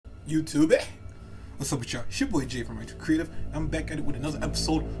YouTube. What's up with y'all? It's your boy Jay from Retro Creative. I'm back at it with another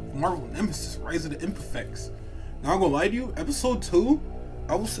episode of Marvel Nemesis, Rise of the Imperfects. Now I'm gonna lie to you, episode 2,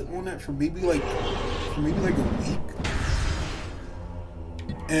 I was sitting on that for maybe like a week.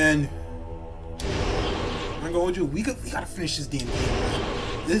 And I'm gonna hold you, we gotta finish this damn game,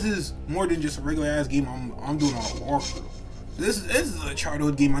 man. This is more than just a regular ass game I'm doing on a walkthrough. This is a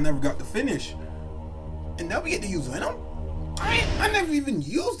childhood game I never got to finish. And now we get to use Venom? I never even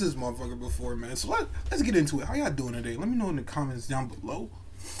used this motherfucker before, man. So let's get into it. How y'all doing today? Let me know in the comments down below.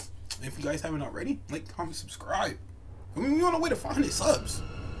 And if you guys haven't already, like, comment, subscribe. I mean, we on our way to 500 subs.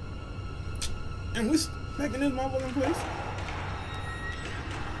 And we're back in this motherfucking place.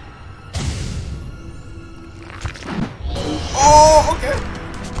 Oh, okay.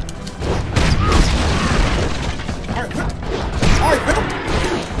 Alright, Venom.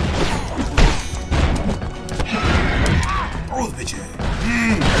 Oh, the bitch.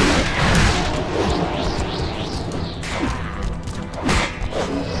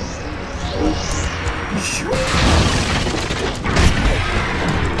 Sure.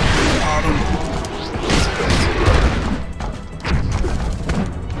 Got him.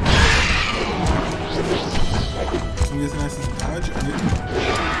 So this nice and dodge.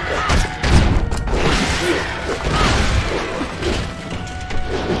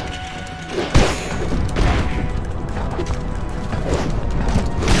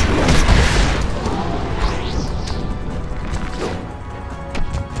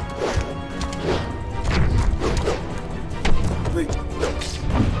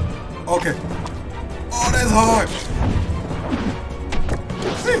 Okay. Oh, that's hard.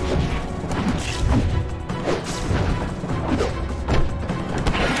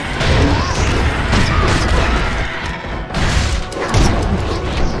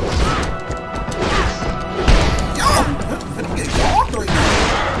 Yo, I'm getting caught right now.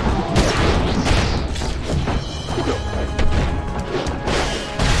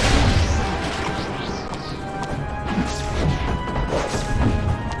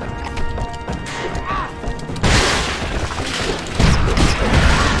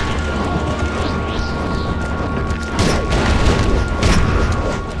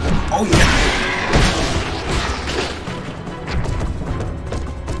 Oh yeah.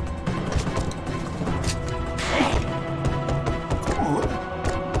 Come on.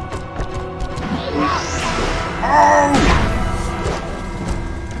 Oh!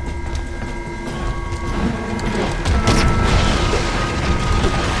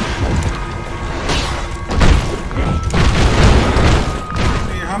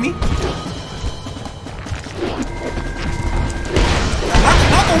 Hey, homie.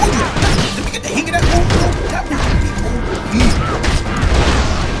 Let me get the hang of that move. That was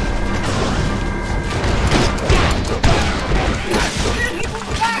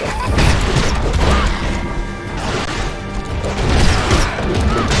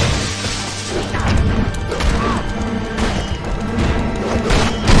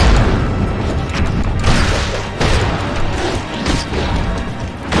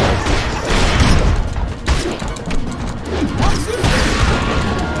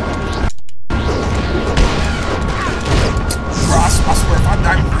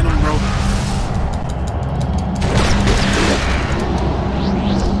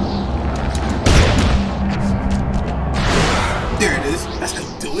there it is. That's how you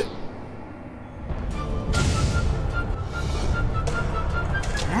do it.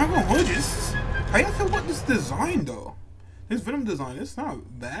 I'm not gonna hold you. How you feel about this design though? This Venom design, it's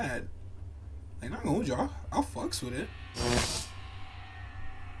not bad. Like, not gonna hold you. I'll fucks with it.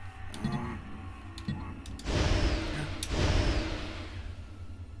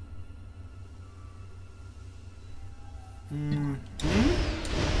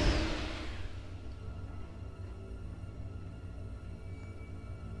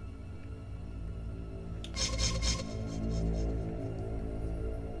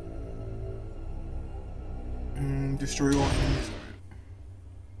 Destroy all enemies.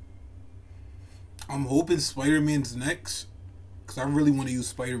 I'm hoping Spider-Man's next, cause I really want to use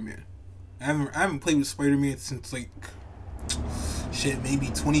Spider-Man. I haven't played with Spider-Man since like shit, maybe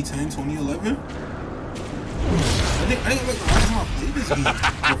 2010, 2011. I think like the last time I played this game.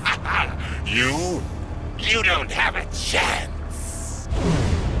 You don't have a chance.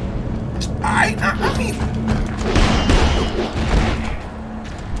 I mean,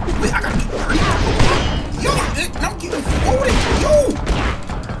 wait, I gotta be 30. Yo, I'm getting floated. Yo.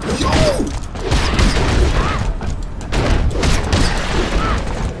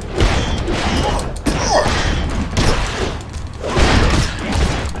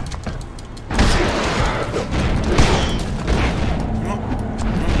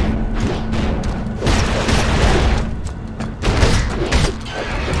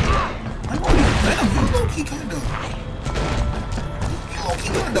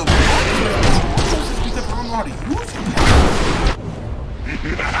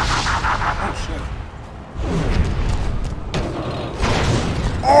 Oh shit.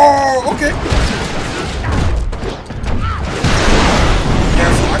 Oh, okay.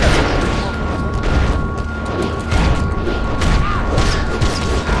 Yeah, so I got you.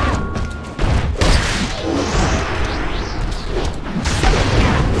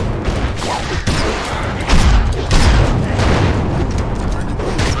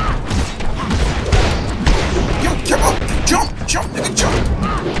 Yo, come on! Jump, nigga, jump!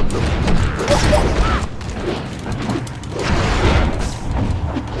 Come on.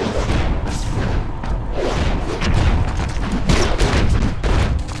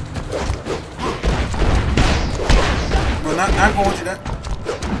 Not going to that.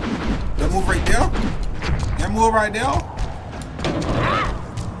 That move right there. That move right there.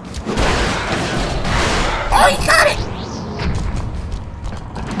 Oh, you got it!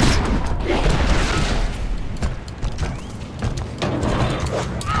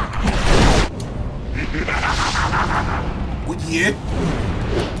 What yeah?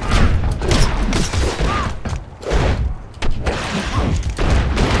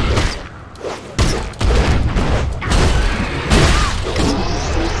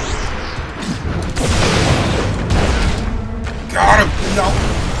 Got him! No!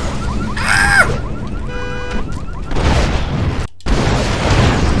 Ah!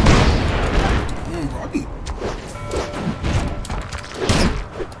 Bro, I be...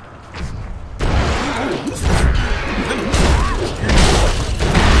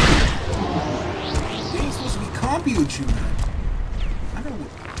 They ain't supposed to be compy with you, man. I know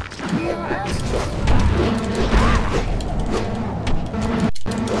what...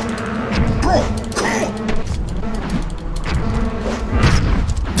 Bro, come on!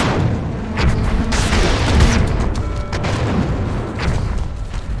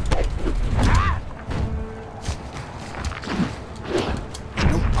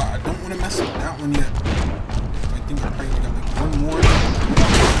 One yet. I think I probably got like one more.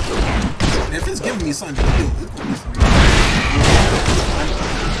 And if it's giving me something to heal, it's gonna be something.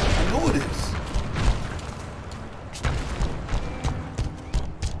 I know it is.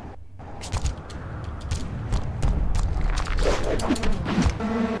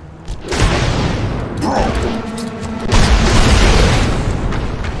 Bro!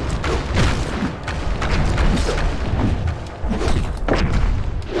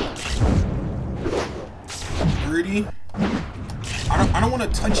 30. I don't want to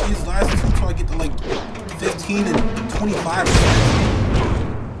touch these last two until I get to like 15 and 25.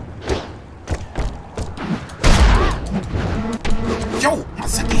 Yo, my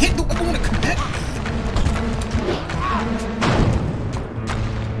second hit don't ever want to connect.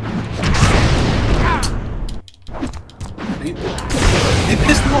 They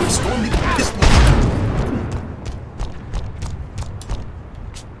pissed me off. Storm, they pissed me off.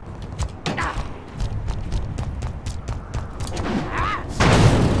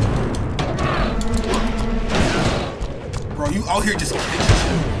 You out here just catching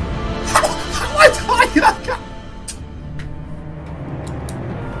shit. How I die? I got...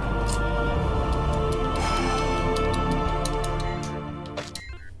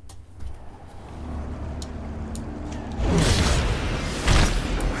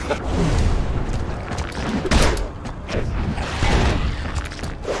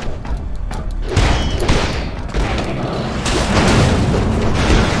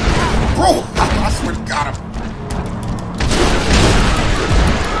 Bro, I swear to God, him.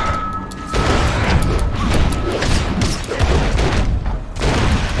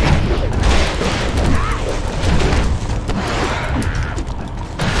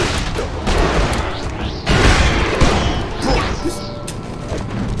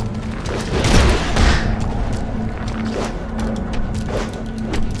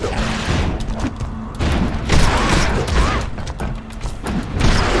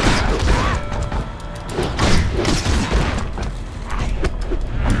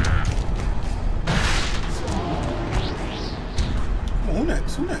 Who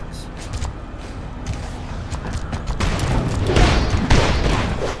next? Who next?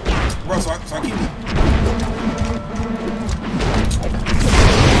 Bro, so I keep...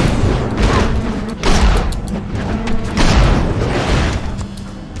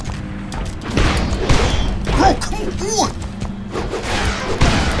 Bro, come on!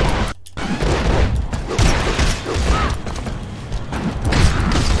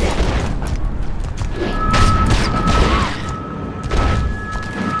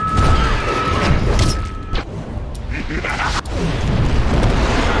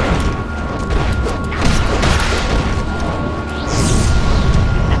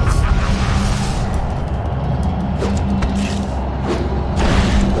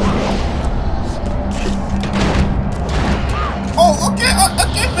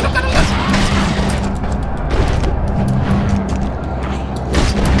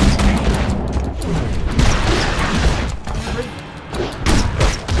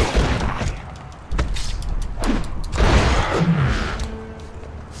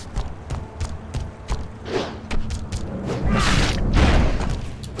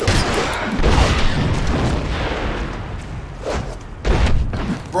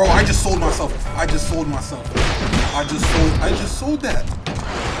 Bro, I just sold myself. I just sold myself. I just sold that.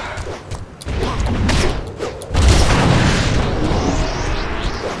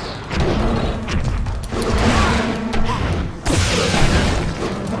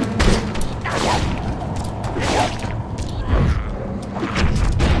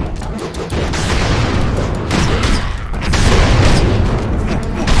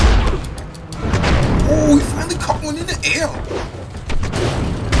 Oh, we finally caught one in the air.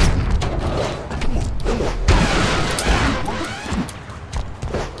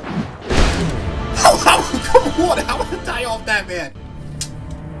 Come on, how did I die off that, man?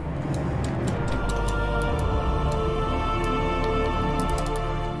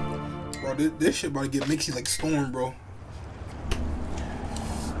 Bro, this shit about to get mixy like Storm, bro.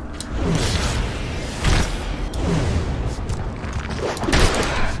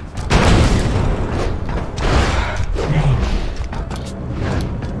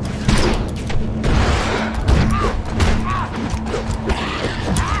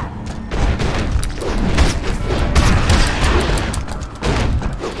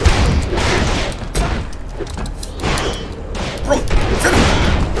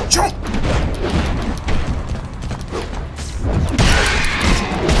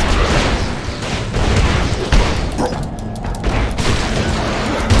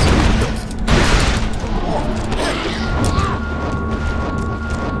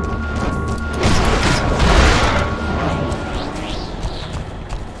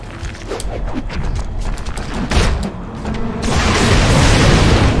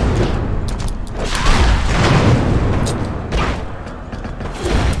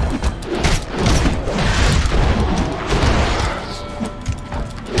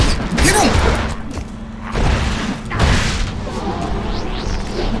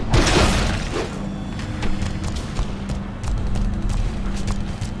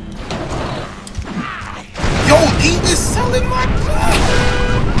 He is selling my blood!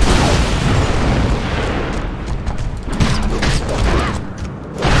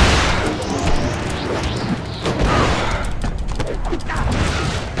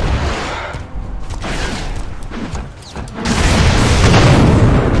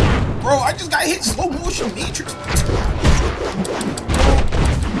 Bro, I just got hit slow motion matrix.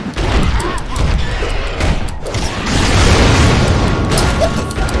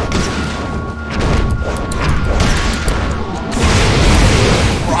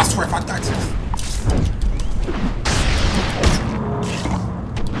 I swear if I die to this.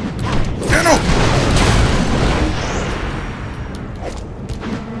 Venom!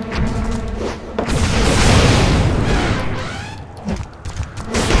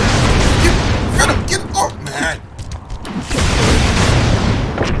 Venom, get up, man!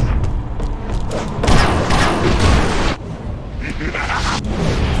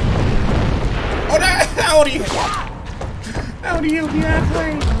 Oh, how do you? How do you be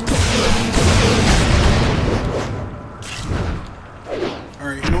halfway?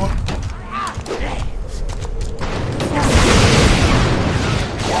 Alright, you know what?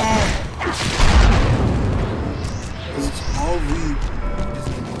 This is all we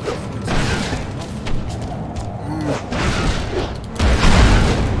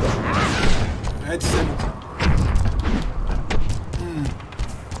That's 17.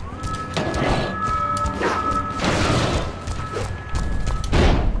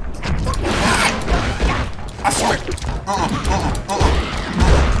 I swear.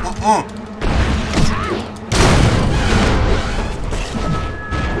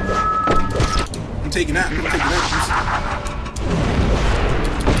 I'm taking that. I'm taking that.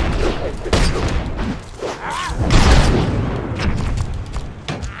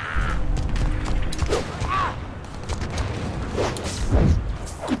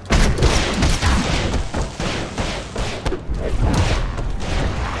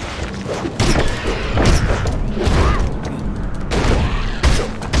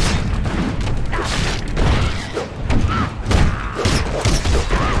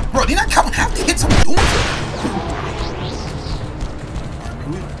 Bro, did I count half the hits I'm doing?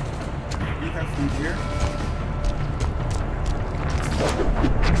 Alright, we have food here.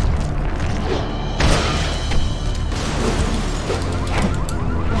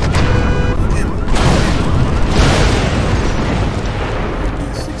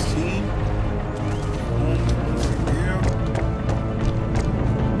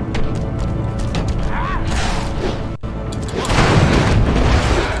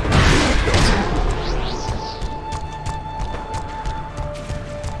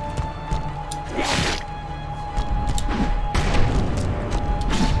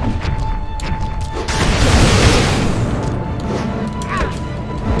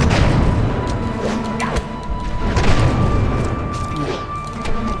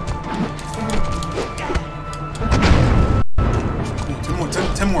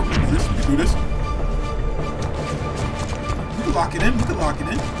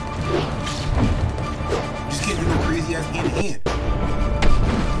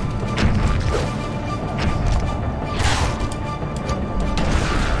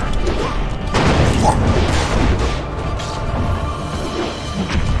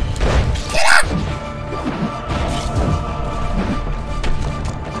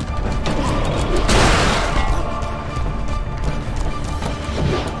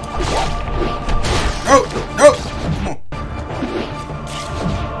 No, no, come on.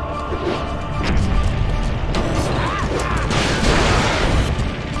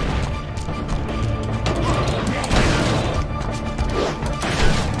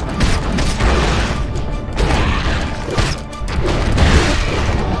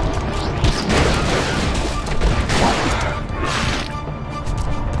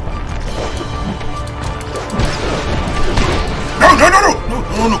 No, no, no, no, no,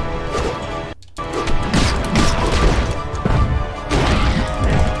 no, no.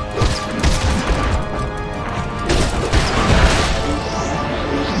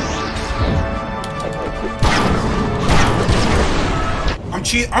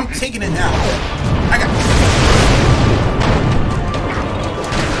 I'm taking it now. I got.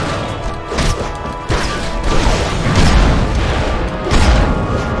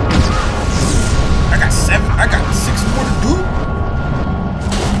 I got 7. I got 6 more to do.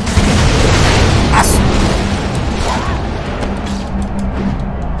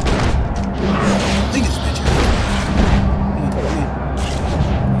 Look at this bitch.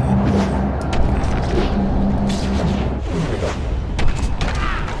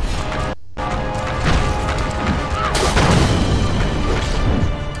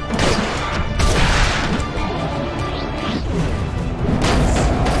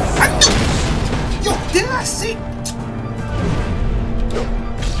 I see. Who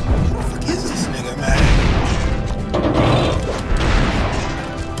the fuck is this nigga, man?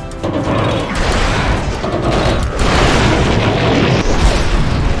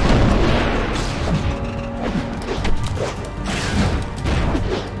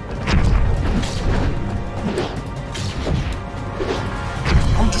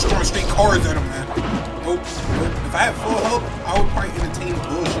 I'm just throwing straight cards at him, man. Nope. If I had full health, I would probably entertain the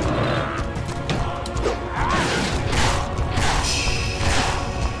bullshit.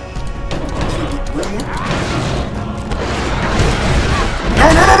 No,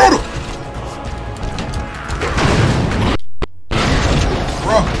 no, no, no, no!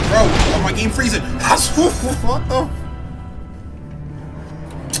 Bro, why my game freezing? What the?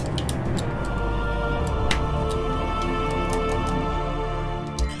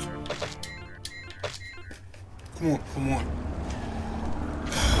 Come on, come on.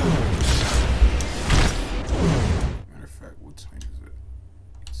 Matter of fact, what time is it?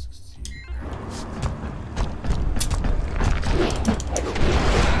 16.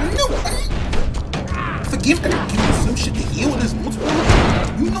 Forgive me, give me some shit to heal with this multiple.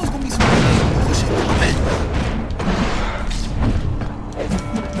 You know it's gonna be some bullshit coming.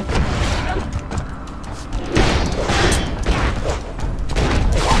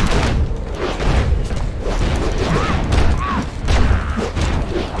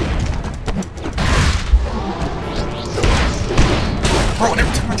 Bro,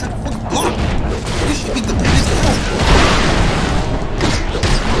 every time I try to fucking block, this should be the greatest health.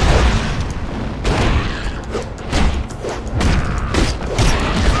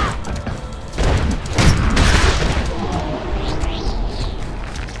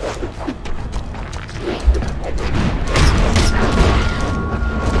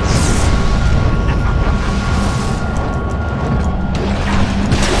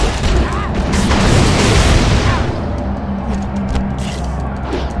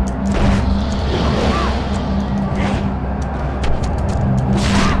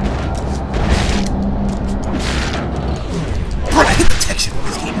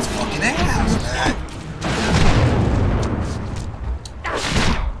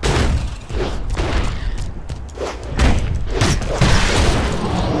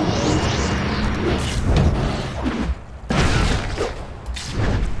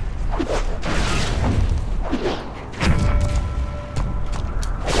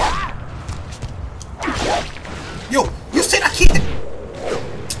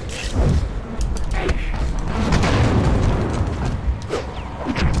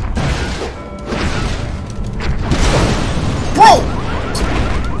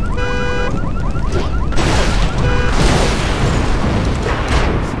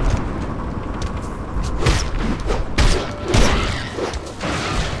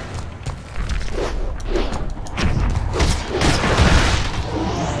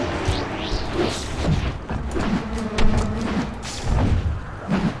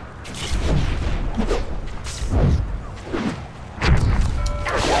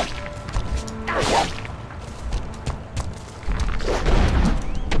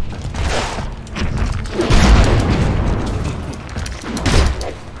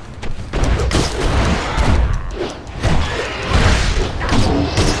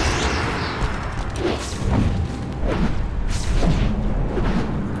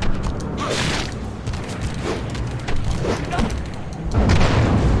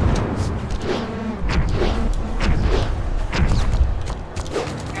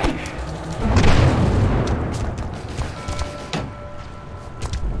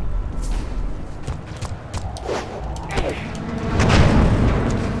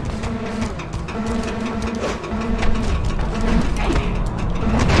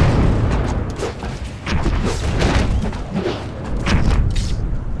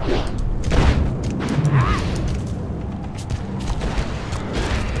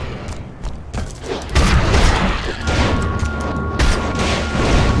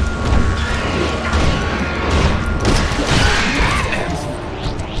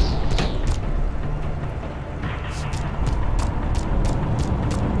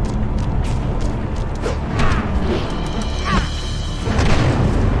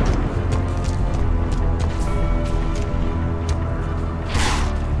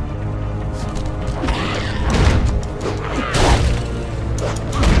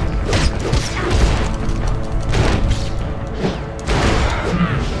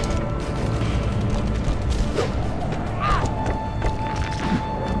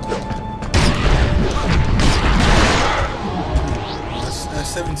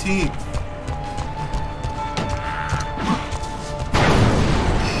 17.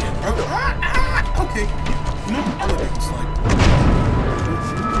 Okay. You know, I'll let that slide. Come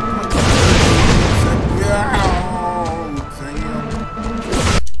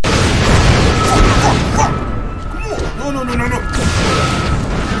on.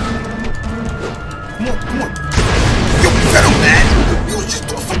 No. Come on. Yo, Venom, man! You was just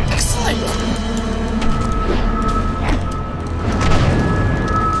doing some excellent!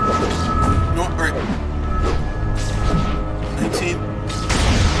 No, alright. 19.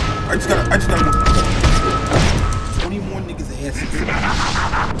 I just gotta go. 20 more niggas asses. Alright.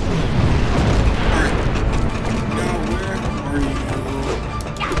 Now, where are you?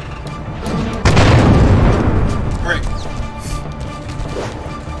 Alright.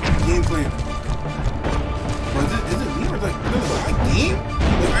 Game plan. Is it me or like my game?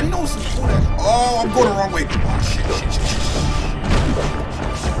 Like, I know some cool that. Oh, I'm going the wrong way. Oh shit.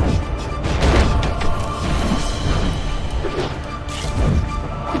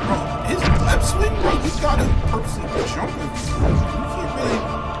 Bro, his web swing, bro, you gotta purposely jump with this. You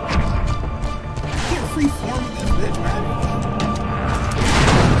can't free form with this bitch, man.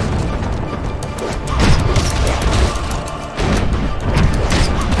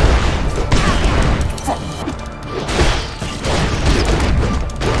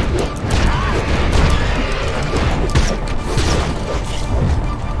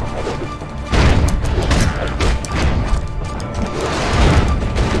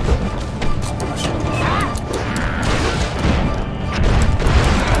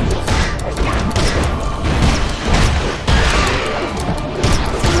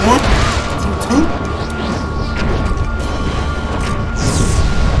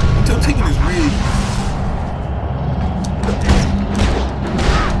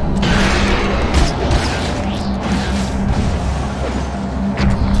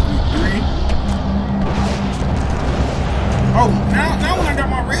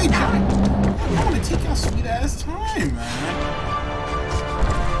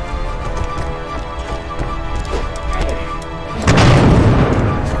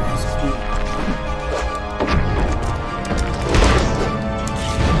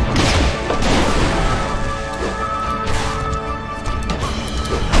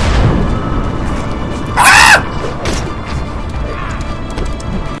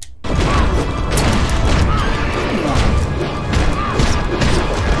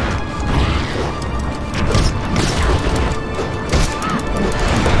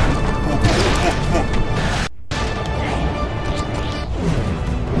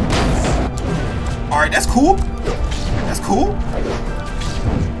 Alright, that's cool. That's cool.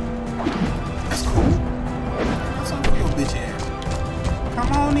 That's cool. That's on your bitch ass.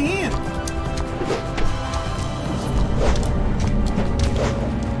 Come on in.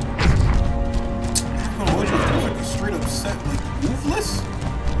 I'm gonna hold you like a straight up set, like moveless.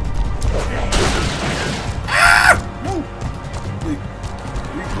 Ah! No. Wait.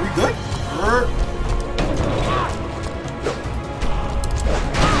 Are we good?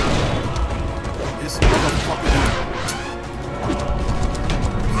 This motherfucker.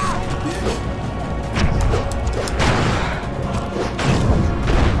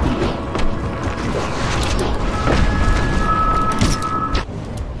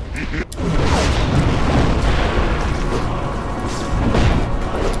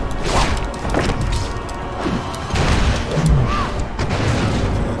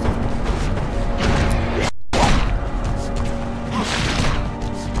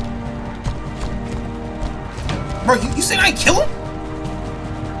 Bro, you saying I kill him?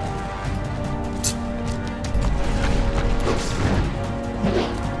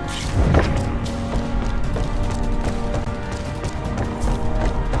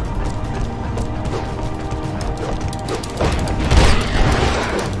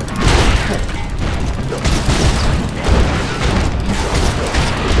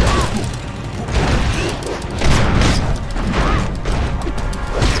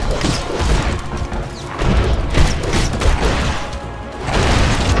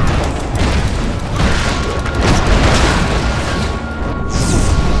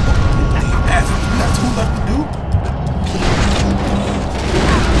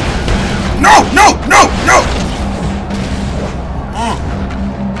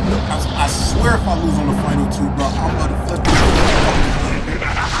 I swear if I lose on the final two, bro, I'm about to flip this.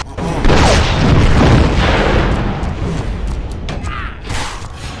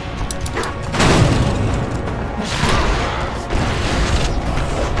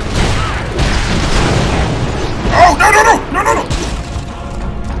 Oh, no.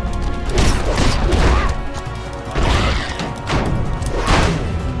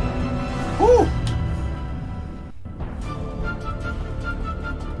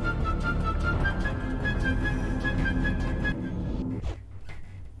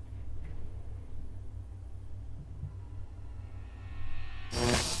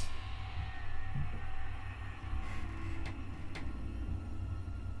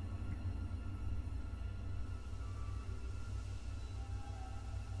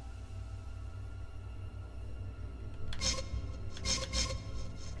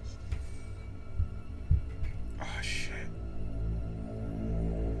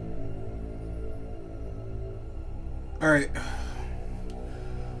 Alright.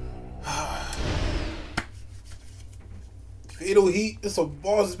 Fatal Heat. It's a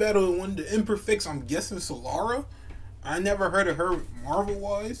boss battle and one of the imperfects. I'm guessing Solara. I never heard of her Marvel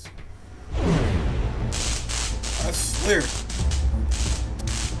wise. I swear.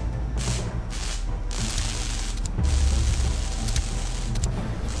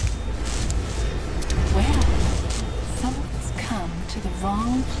 Well, someone's come to the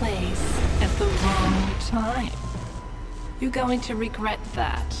wrong place at the wrong time. You're going to regret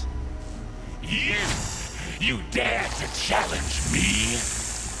that. Yes! You dare to challenge me?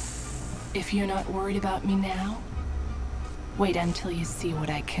 If you're not worried about me now, wait until you see what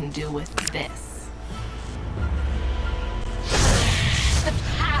I can do with this. The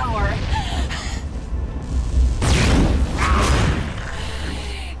power!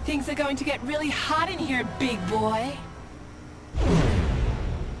 Things are going to get really hot in here, big boy.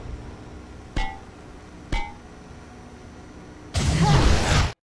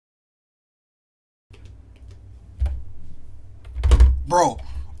 Bro,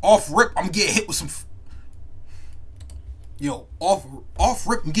 off rip, I'm getting hit with some. Yo, off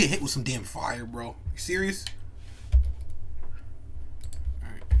rip, I'm getting hit with some damn fire, bro. You serious?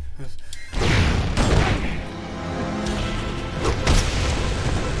 Alright.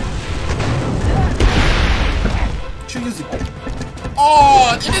 Choose it.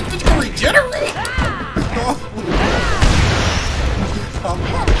 Oh, did it just regenerate?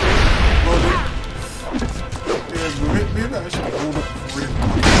 Maybe I should hold up for him.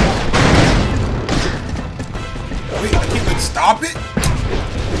 Wait, I can't like stop it?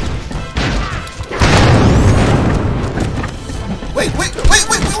 Wait,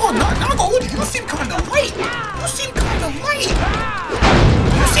 hold on, not gonna hold you. You seem kinda light. You seem kinda light.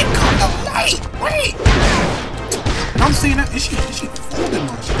 Wait. I'm saying that, is she folding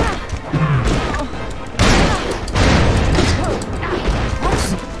my shit?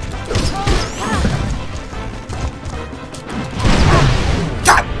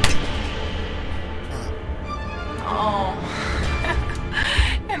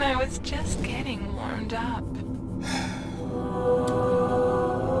 Just getting warmed up.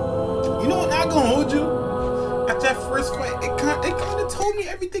 You know what? Not gonna hold you. After that first fight, it kind of told me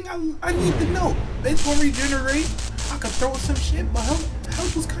everything I need to know. It's gonna regenerate. I could throw some shit, but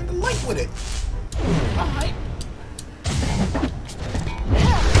health was kind of light with it. All right.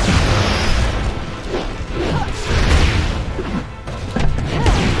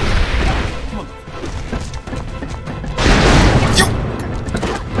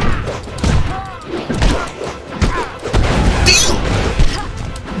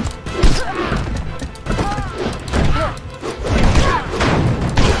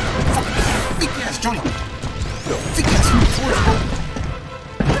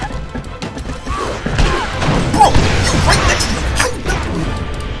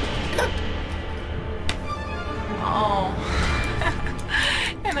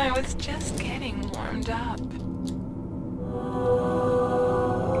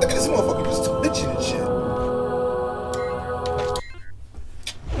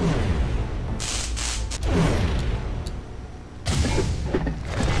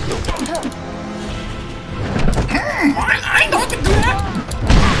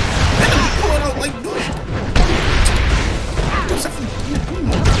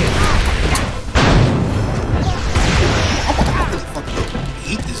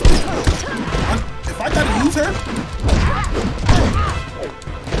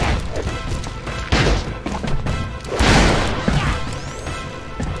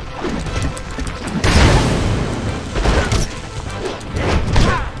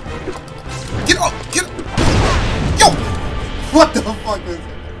 What the fuck is it?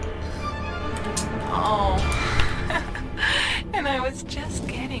 Oh. And I was just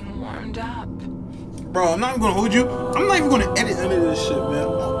getting warmed up. Bro, I'm not even gonna hold you. I'm not even gonna edit any of this shit, man.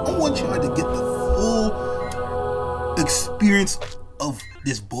 I want y'all to get the full experience of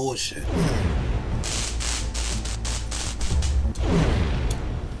this bullshit.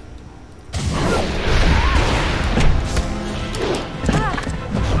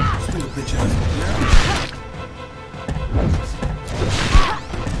 Stupid bitch ass.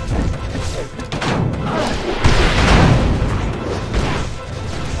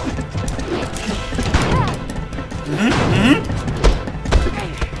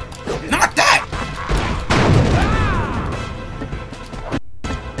 Not that!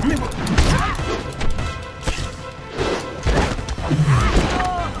 I mean,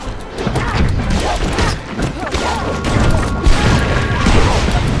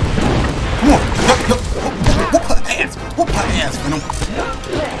 come on!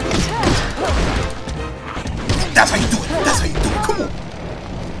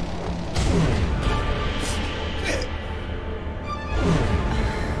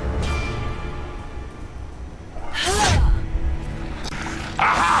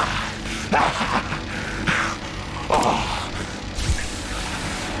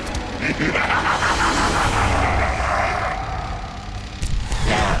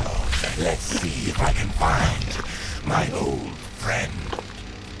 Let's see if I can find my old friend.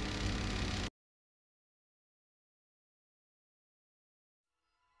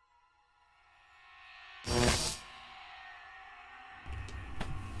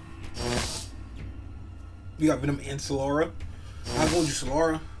 We got Venom and Solara. I told you,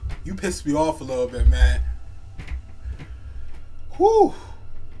 Solara, you pissed me off a little bit, man. Whew.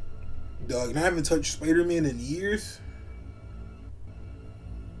 Dog, and I haven't touched Spider-Man in years.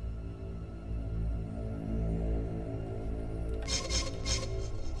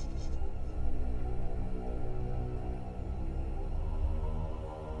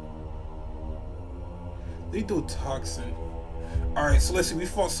 Lethal Toxin. Alright, so let's see, we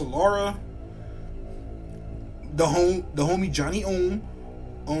fought Solara. The homie Johnny Ohm,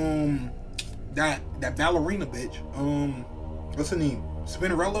 that ballerina bitch, what's her name,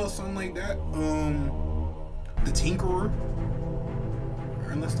 Spinnerella or something like that, the Tinkerer,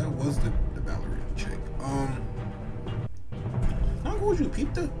 or unless that was the ballerina chick, not going to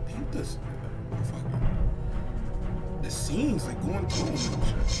peep this, the scenes like going through and shit.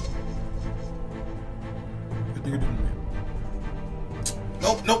 What they're doing, man.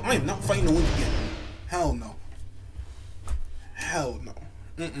 Nope, I am not fighting the wind again. Hell no. Hell no.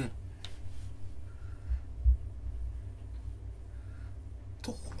 Who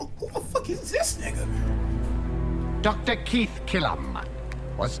the fuck is this nigga? Dr. Keith Killam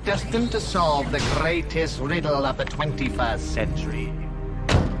was destined to solve the greatest riddle of the 21st century.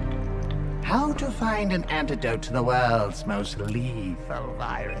 How to find an antidote to the world's most lethal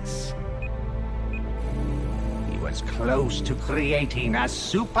virus. He was close to creating a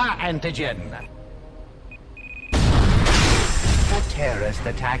super antigen. A terrorist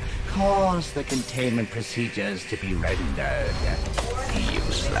attack caused the containment procedures to be rendered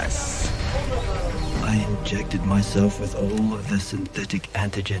useless. I injected myself with all of the synthetic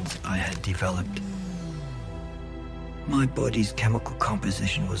antigens I had developed. My body's chemical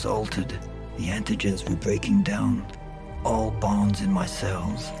composition was altered. The antigens were breaking down all bonds in my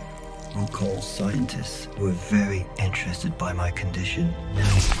cells. Local scientists were very interested by my condition.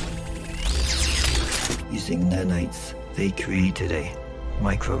 Using nanites, they created a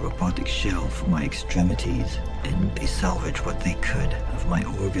micro-robotic shell for my extremities, and they salvaged what they could of my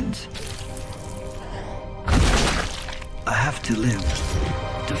organs. I have to live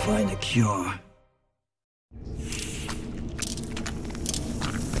to find a cure.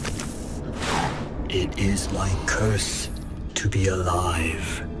 It is my curse to be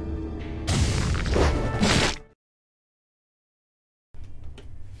alive.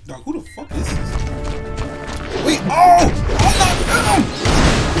 Dog, who the fuck is this? Wait, oh! I'm not Venom!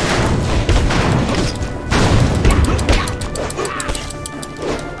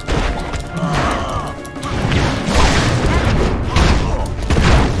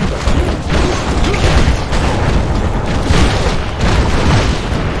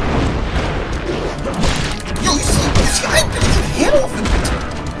 Yo, you see, I hit his head off and...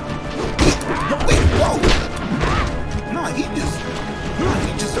 Wait, whoa! Nah, he just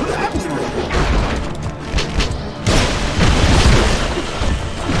babbling right now.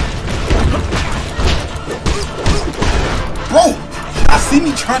 Bro, I see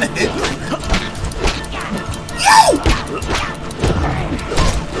me trying to hit him. Yo!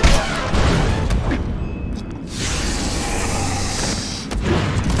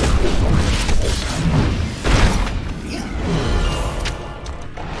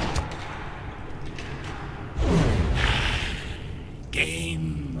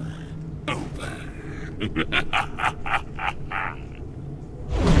 Game over.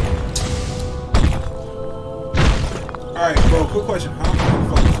 Alright, bro, quick question. How am I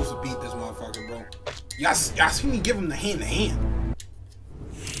fucking supposed to beat this motherfucker, bro? Y'all see me give him the hand-to-hand.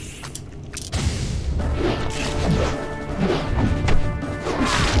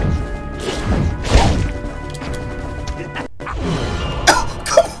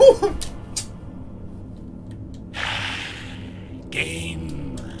 Come on!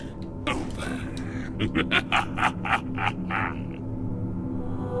 Game over.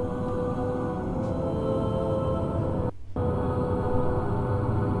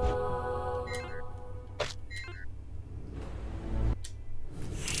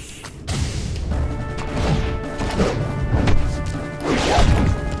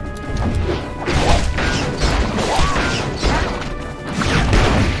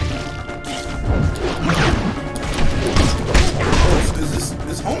 Is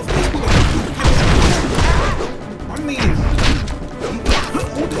this home? I mean,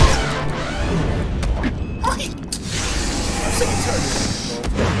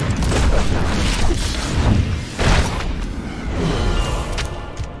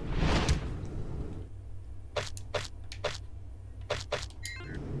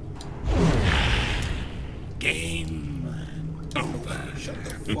 Shut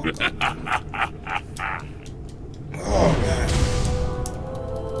the fuck up. Oh, man.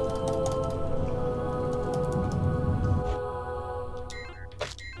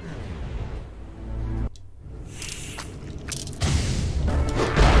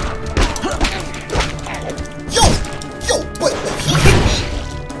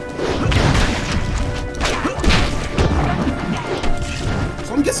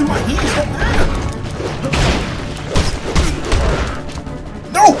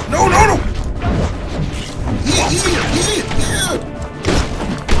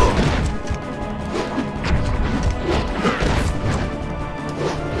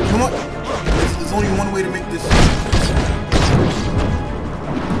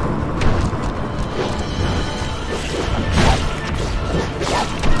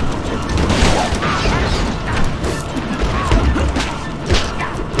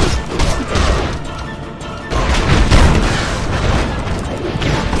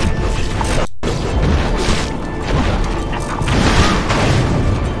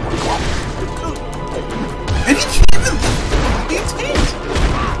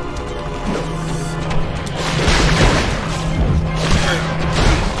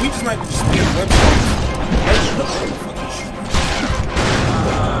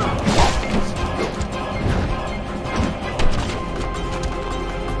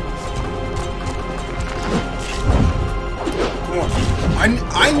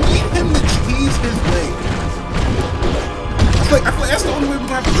 I need him to cheese his way. I feel like that's the only way we're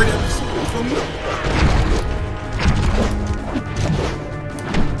gonna have a great episode. You feel me?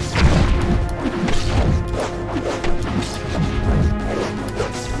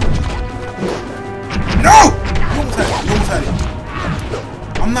 No! You almost had it. You almost had it.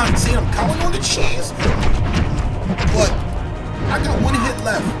 I'm not saying I'm counting on the cheese, but I got one hit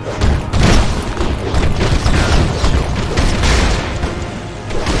left.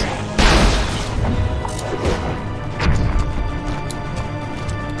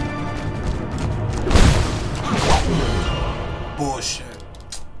 Bullshit.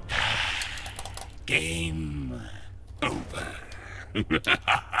 Game over.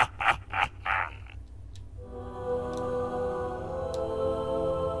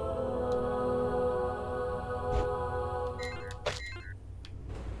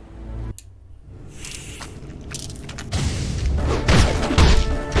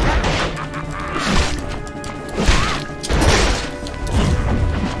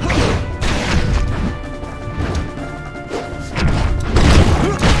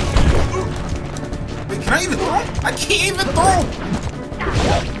 I can't even throw!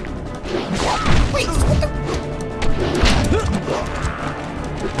 Wait, what the?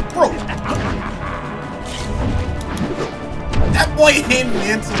 Bro! That boy hit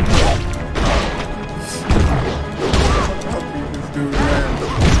me into this dude, man.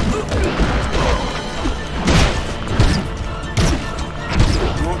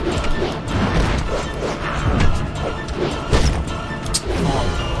 Oh,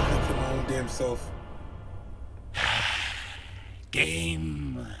 my own damn self.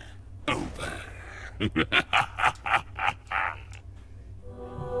 Game over.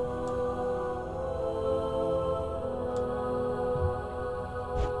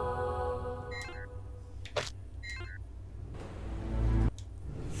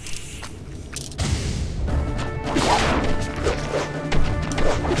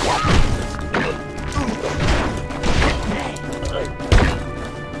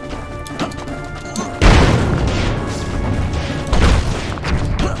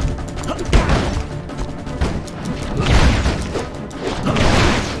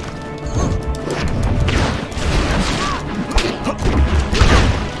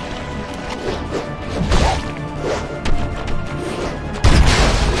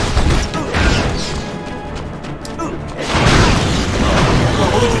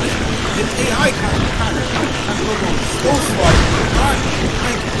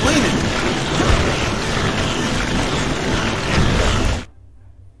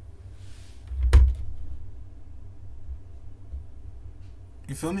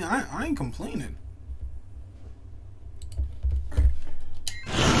 You feel me? I ain't complaining.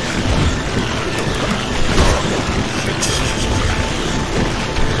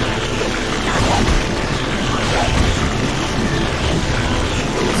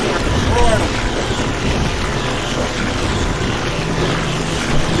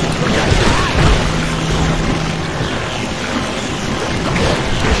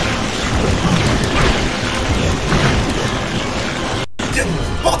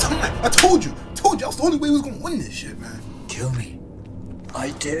 I told you that's the only way we was gonna win this shit, man. Kill me. I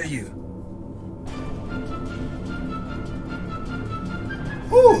dare you.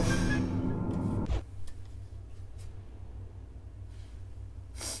 Whew.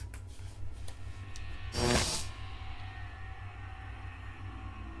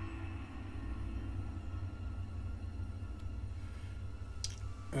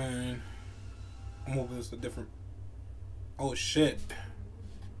 And I'm hoping it's a different. Oh shit.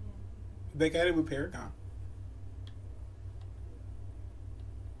 Back at it with Paragon.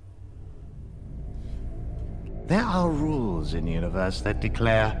 There are rules in the universe that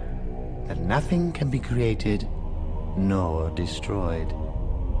declare that nothing can be created nor destroyed.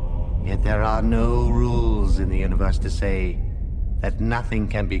 Yet there are no rules in the universe to say that nothing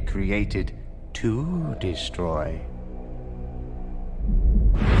can be created to destroy.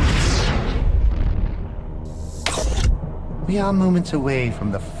 We are moments away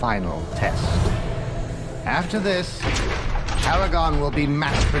from the final test. After this, Paragon will be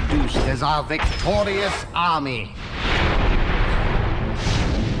mass-produced as our victorious army.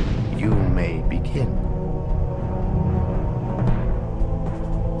 You may begin.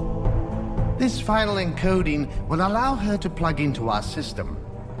 This final encoding will allow her to plug into our system.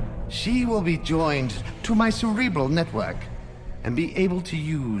 She will be joined to my cerebral network and be able to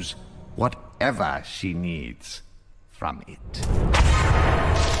use whatever she needs from it.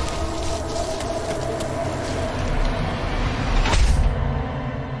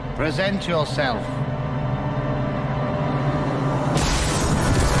 Present yourself.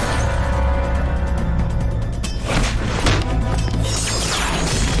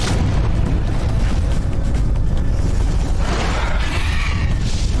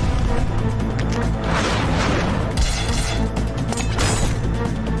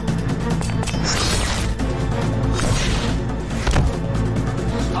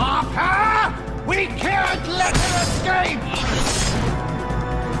 Stop her! We can't let her escape!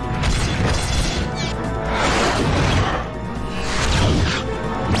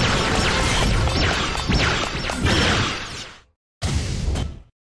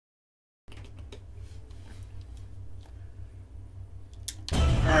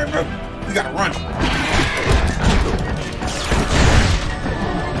 Alright, bro. We gotta run.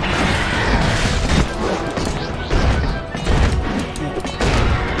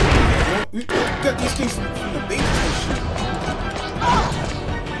 We got these things from the base and shit.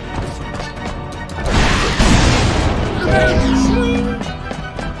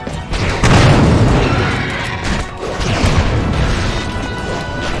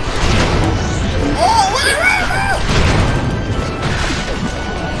 Oh, wait.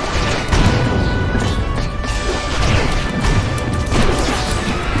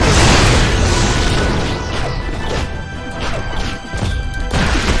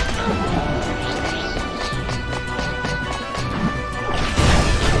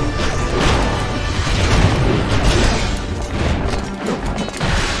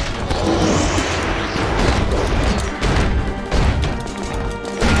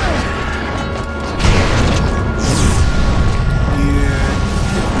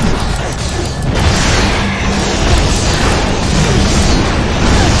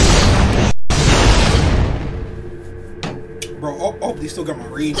 Bro, oh, they still got my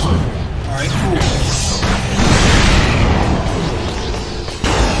rage. Alright, cool.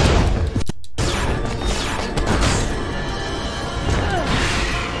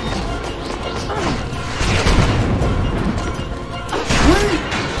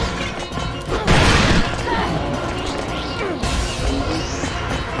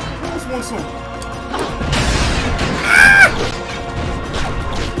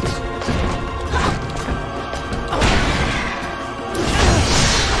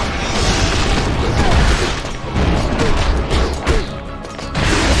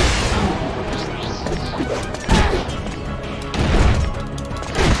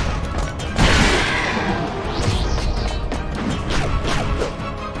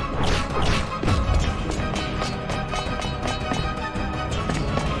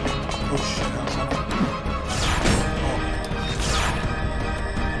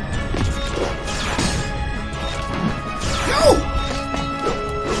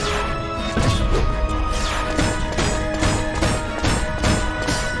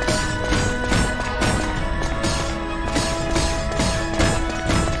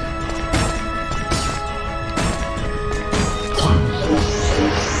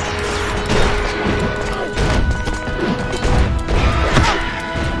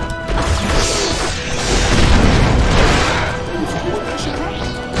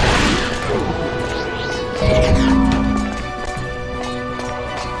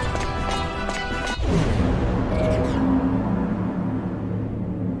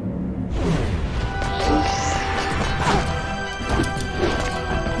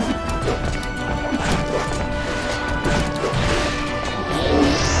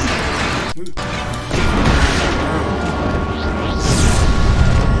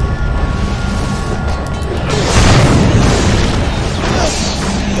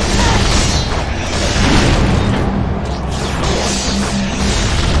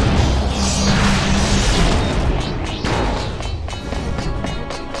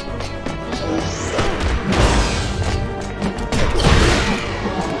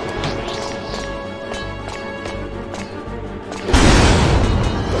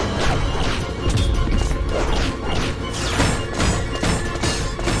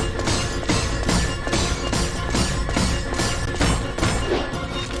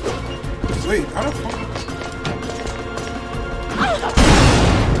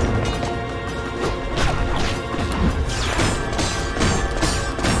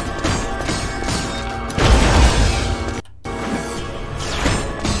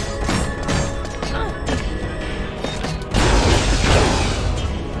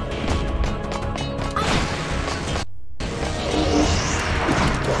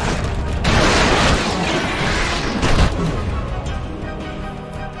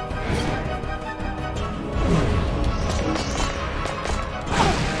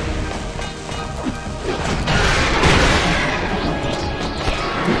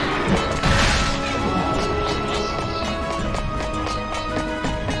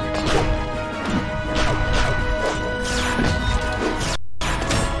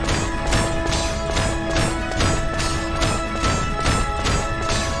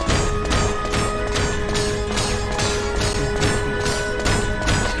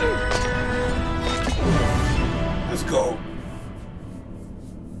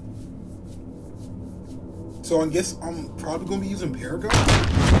 So I guess I'm probably gonna be using Paragon.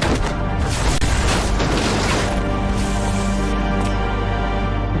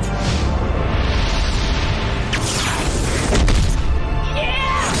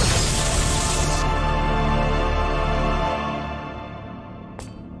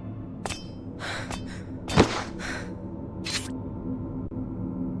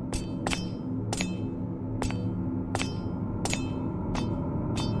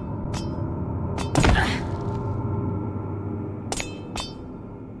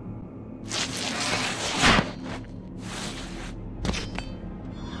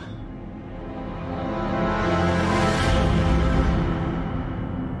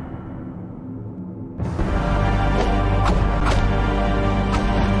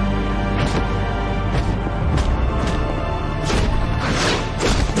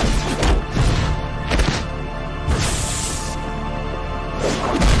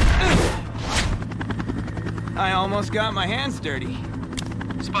 I almost got my hands dirty.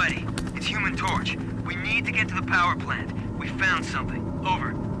 Spidey, it's Human Torch. We need to get to the power plant. We found something.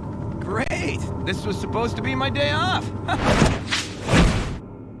 Over. Great! This was supposed to be my day off.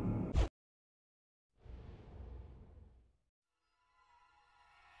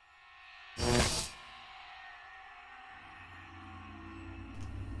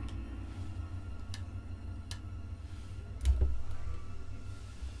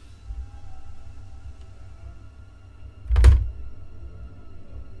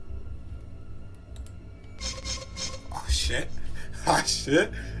 Shit. Ah,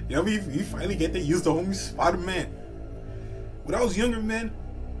 shit. Yo, we finally get to use the homie Spider-Man. When I was younger, man,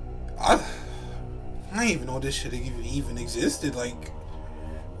 I didn't even know this shit even existed. Like,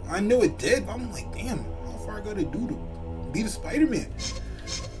 I knew it did, but I'm like, damn, how far I gotta do to be the Spider-Man?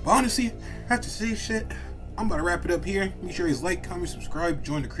 But honestly, after today's shit, I'm about to wrap it up here. Make sure you like, comment, subscribe,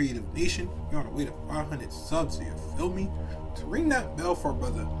 join the Creative Nation. You're on the way to 500 subs, so you feel me? To ring that bell for our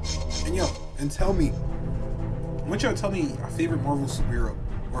brother. And yo, and tell me, I want y'all to tell me your favorite Marvel superhero.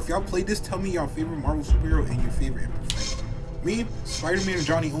 Or if y'all played this, tell me your favorite Marvel superhero and your favorite imperfect. Me, Spider-Man, and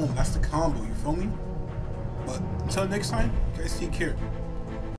Johnny Ohm, that's the combo, you feel me? But until next time, guys, take care.